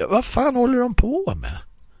igen. Vad fan håller de på med?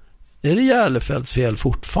 Är det Järlefälts fel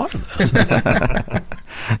fortfarande? Alltså?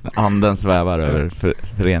 Anden svävar över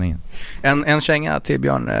föreningen. En känga till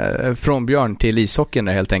Björn, från Björn till ishockeyn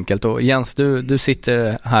där helt enkelt. Och Jens, du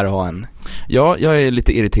sitter här och har en... Ja, jag är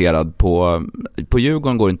lite irriterad på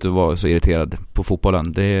Djurgården går inte att vara så irriterad på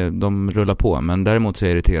fotbollen. De rullar på, men däremot så är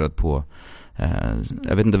jag irriterad på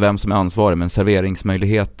jag vet inte vem som är ansvarig, men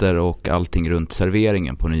serveringsmöjligheter och allting runt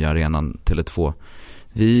serveringen på nya arenan Tele2.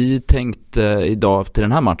 Vi tänkte idag till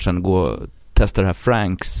den här matchen gå och testa det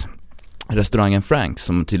här restaurangen Franks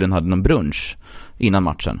som tydligen hade någon brunch innan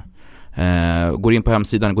matchen. Går in på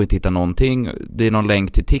hemsidan, går inte att hitta någonting. Det är någon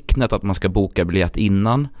länk till Ticknet att man ska boka biljett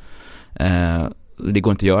innan. Det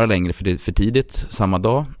går inte att göra längre för det är för tidigt samma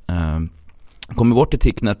dag. Kommer bort till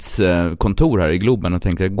Ticknets kontor här i Globen och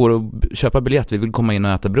tänkte, går att köpa biljett, vi vill komma in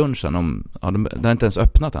och äta brunchen. Det har inte ens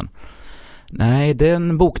öppnat än. Nej,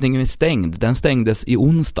 den bokningen är stängd. Den stängdes i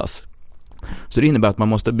onsdags. Så det innebär att man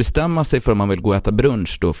måste bestämma sig för om man vill gå och äta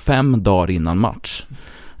brunch då 5 dagar innan match.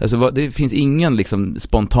 Alltså det finns ingen liksom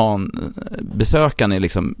spontan besökaren är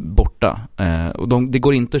liksom borta. Och det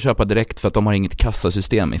går inte att köpa direkt för att de har inget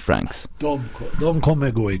kassasystem i Franks. De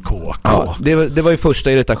kommer gå i KK. Ja, det var ju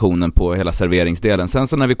första irritationen på hela serveringsdelen. Sen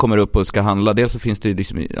så när vi kommer upp och ska handla, dels så finns det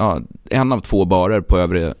liksom, en av 2 barer på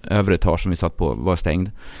övre etage som vi satt på var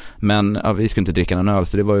stängd. Men vi skulle inte dricka någon öl,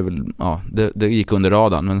 så det var ju väl, det gick under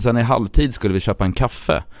radarn. Men sen i halvtid skulle vi köpa en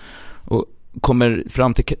kaffe och kommer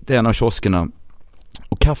fram till en av kioskerna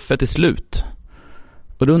och kaffet är slut.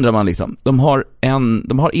 Och då undrar man liksom, de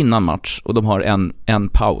har innan match och de har en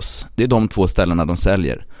paus. Det är de 2 ställena de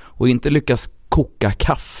säljer. Och inte lyckas koka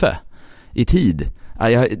kaffe i tid.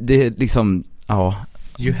 Det är liksom,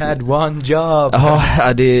 You had one job.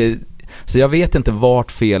 Så jag vet inte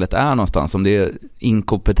vart felet är någonstans. Om det är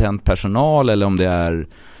inkompetent personal eller om det är...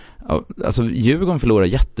 Alltså Djurgården förlorar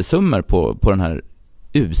jättesummor på den här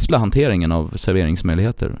usla hanteringen av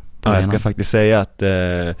serveringsmöjligheter. Jag ska faktiskt säga att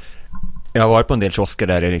jag har varit på en del kiosker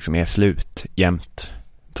där det liksom är slut jämt.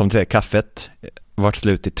 Som du säger, kaffet varit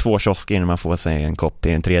slut i 2 kiosker innan man får sig en kopp i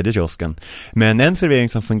den 3:e kiosken. Men en servering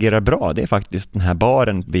som fungerar bra, det är faktiskt den här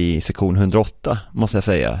baren vid sektion 108, måste jag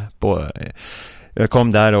säga. Jag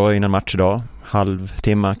kom där då innan match idag,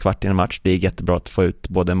 halvtimme, kvart innan match. Det gick jättebra att få ut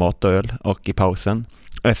både mat och öl, och i pausen.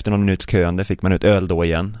 Och efter någon minuts köande fick man ut öl då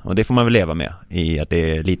igen. Och det får man väl leva med, i att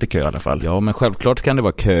det är lite kö i alla fall. Ja, men självklart kan det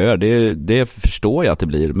vara köer. Det förstår jag att det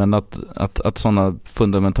blir. Men att sådana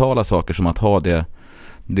fundamentala saker som att ha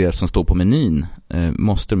det som står på menyn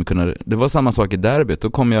måste de kunna... Det var samma sak i derbyt. Då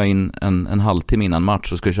kom jag in en halvtimme innan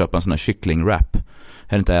match och skulle köpa en sån här kycklingwrap. Jag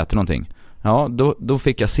hade inte ätit någonting. Ja, då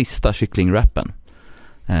fick jag sista kycklingwrappen.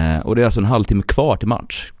 Och det är alltså en halvtimme kvar till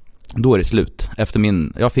match. Då är det slut.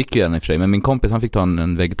 Jag fick ju en i och för sig, men min kompis han fick ta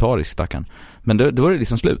en vegetarisk stackaren. Men då var det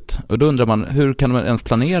liksom slut. Och då undrar man, hur kan man ens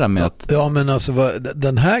planera med att... Ja, men alltså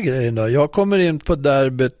den här grejen då. Jag kommer in på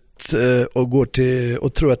derbyt och går till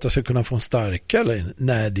och tror att jag ska kunna få en starkare.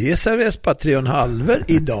 Nej, det serveras bara 3,5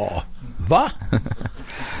 idag. Va?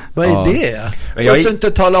 Vad är det? Jag måste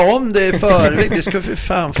inte tala om det i förväg. Det ska för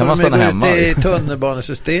fan få mig ut i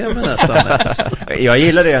tunnelbanesystemet nästan. Jag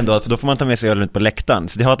gillar det ändå, för då får man ta med sig öl runt på läktaren.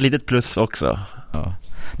 Så det har ett litet plus också. Ja.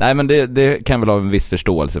 Nej, men det kan väl ha en viss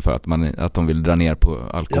förståelse för att de vill dra ner på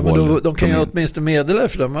alkohol. Ja, men de kan ju åtminstone meddela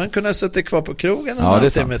för dem. Man kunde sätta kvar på krogen och det är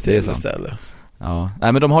sant, det är sant. Istället. Ja,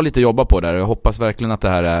 nej, men de har lite att jobba på där. Jag hoppas verkligen att det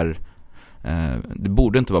här är... det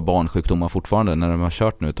borde inte vara barnsjukdomar fortfarande när de har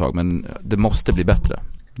kört nu ett tag, men det måste bli bättre.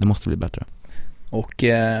 Det måste bli bättre. Och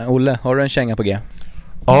Olle, har du en känga på G?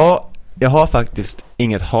 Ja, jag har faktiskt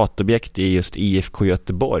inget hatobjekt i just IFK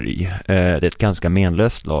Göteborg. Det är ett ganska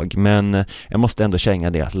menlöst lag, men jag måste ändå känga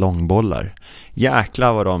deras långbollar.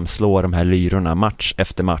 Jäklar vad de slår de här lyrorna match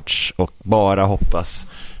efter match, och bara hoppas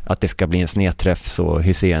att det ska bli en snedträff så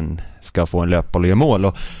Hussein ska få en löpboll och göra mål.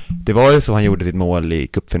 Och det var ju så han gjorde sitt mål i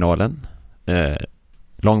cupfinalen.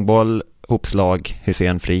 Långboll, hopslag,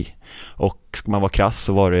 Hussein fri. Och ska man vara krass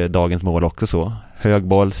så var det dagens mål också så. Hög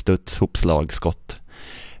boll, studs, hopslag, skott.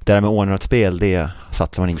 Det där med ordnat spel, det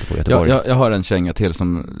satsar man inte på Göteborg. Jag har en känga till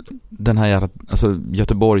som den här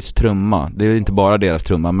Göteborgs trumma. Det är inte bara deras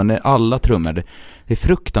trumma, men alla trummor. Det är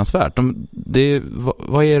fruktansvärt.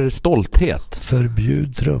 Vad är stolthet?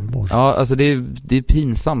 Förbjud trummor. Ja, alltså det är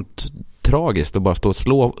pinsamt tragiskt att bara stå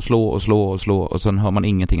och slå och sen hör man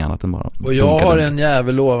ingenting annat än bara... Och jag har en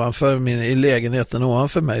jävel ovanför i lägenheten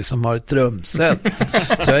ovanför mig som har ett trumset.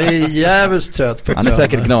 Så jag är jävligt trött på trummor. Han är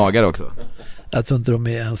säkert gnagare också. Jag tror inte de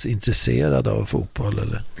är ens intresserade av fotboll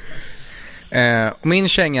eller... Min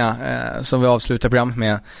känga som vi avslutar programmet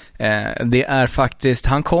med, det är faktiskt,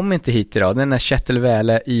 han kom inte hit idag, den är Kjetil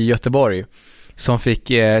Väle i Göteborg som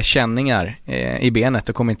fick känningar i benet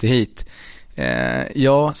och kom inte hit.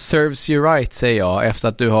 Ja, serves you right, säger jag, efter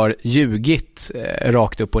att du har ljugit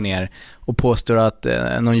rakt upp och ner och påstår att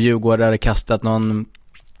någon djurgårdare hade kastat någon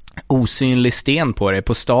osynlig sten på dig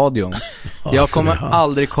på stadion. Jag kommer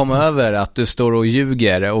aldrig komma över att du står och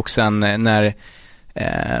ljuger, och sen när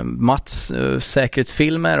Mats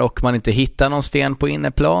säkerhetsfilmer och man inte hittar någon sten på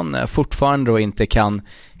inneplan fortfarande då inte kan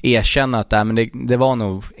erkänna att men det var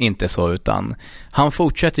nog inte så, utan han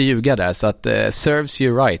fortsätter ljuga där, så att serves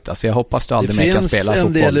you right. Alltså jag hoppas du aldrig mer kan spela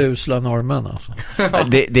fotboll. Det finns en del usla norrmän alltså.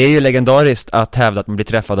 det är ju legendariskt att hävda att man blir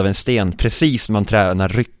träffad av en sten precis när man tränar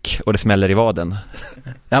ryck och det smäller i vaden.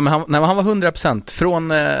 Ja, men han var 100%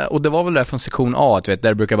 från, och det var väl där från sektion A, du vet, där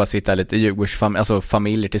det brukar bara sitta lite Djurgårds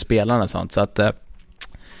familjer till spelarna och sånt, så att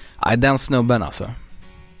den snubben alltså.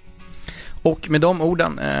 Och med de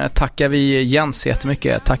orden tackar vi Jens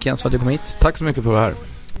jättemycket. Tack Jens för att du kom hit. Tack så mycket för att vara här.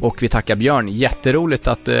 Och vi tackar Björn. Jätteroligt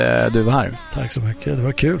att du var här. Tack så mycket. Det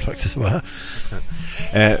var kul faktiskt att vara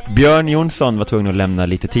här. Björn Jonsson var tvungen att lämna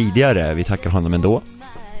lite tidigare. Vi tackar honom ändå.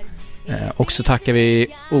 Och så tackar vi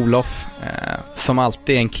Olof, som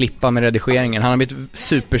alltid är en klippa med redigeringen. Han har blivit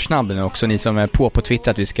supersnabb nu också, ni som är på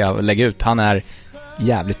Twitter att vi ska lägga ut. Han är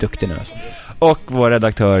jävligt duktig nu alltså. Och vår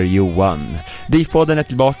redaktör Johan. DIFpodden är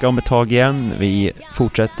tillbaka om ett tag igen. Vi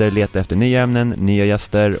fortsätter leta efter nya ämnen, nya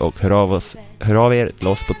gäster och hör av er till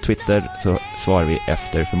oss på Twitter så svarar vi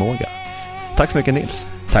efter förmåga. Tack så mycket Nils.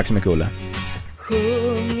 Tack så mycket Olle.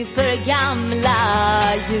 Sjung för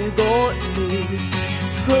gamla Djurgården,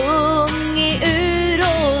 sjung i ur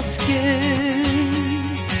och skur.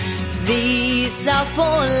 Visa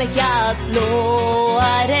folk att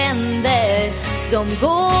blåa ränder, de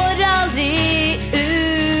går aldrig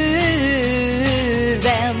ur.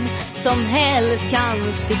 Vem som helst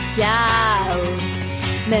kan sticka upp,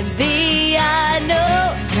 men vi är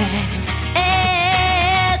nummer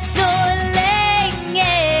ett så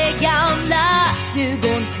länge gamla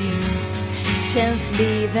Djurgården finns. Känns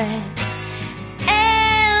livet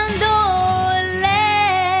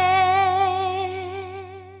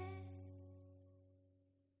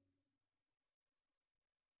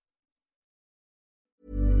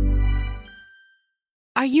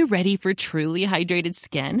Are you ready for truly hydrated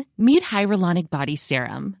skin? Meet Hyaluronic Body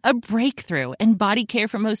Serum, a breakthrough in body care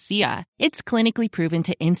from Osea. It's clinically proven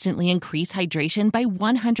to instantly increase hydration by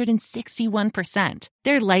 161%.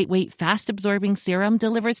 Their lightweight, fast-absorbing serum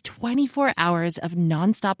delivers 24 hours of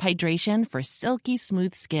nonstop hydration for silky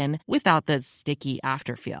smooth skin without the sticky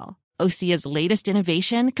afterfeel. Osea's latest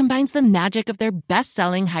innovation combines the magic of their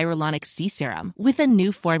best-selling Hyaluronic Sea Serum with a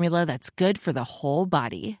new formula that's good for the whole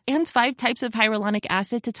body and 5 types of hyaluronic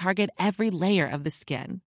acid to target every layer of the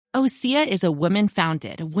skin. Osea is a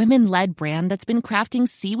women-founded, women-led brand that's been crafting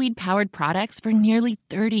seaweed-powered products for nearly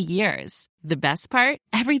 30 years. The best part?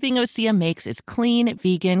 Everything Osea makes is clean,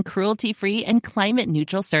 vegan, cruelty-free, and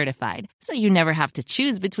climate-neutral certified, so you never have to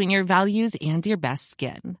choose between your values and your best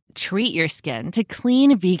skin. Treat your skin to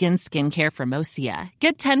clean, vegan skincare from Osea.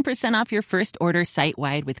 Get 10% off your first order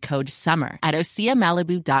site-wide with code SUMMER at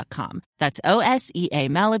OseaMalibu.com. That's OSEA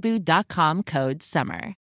Malibu.com, code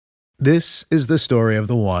SUMMER. This is the story of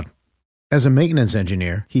the one. As a maintenance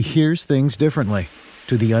engineer, he hears things differently.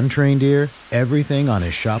 To the untrained ear, everything on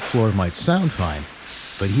his shop floor might sound fine,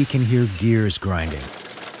 but he can hear gears grinding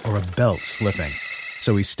or a belt slipping.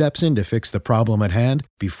 So he steps in to fix the problem at hand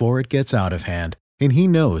before it gets out of hand. And he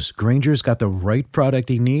knows Grainger's got the right product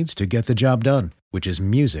he needs to get the job done, which is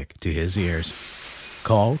music to his ears.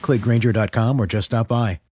 Call, click Grainger.com or just stop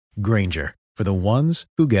by. Grainger, for the ones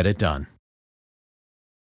who get it done.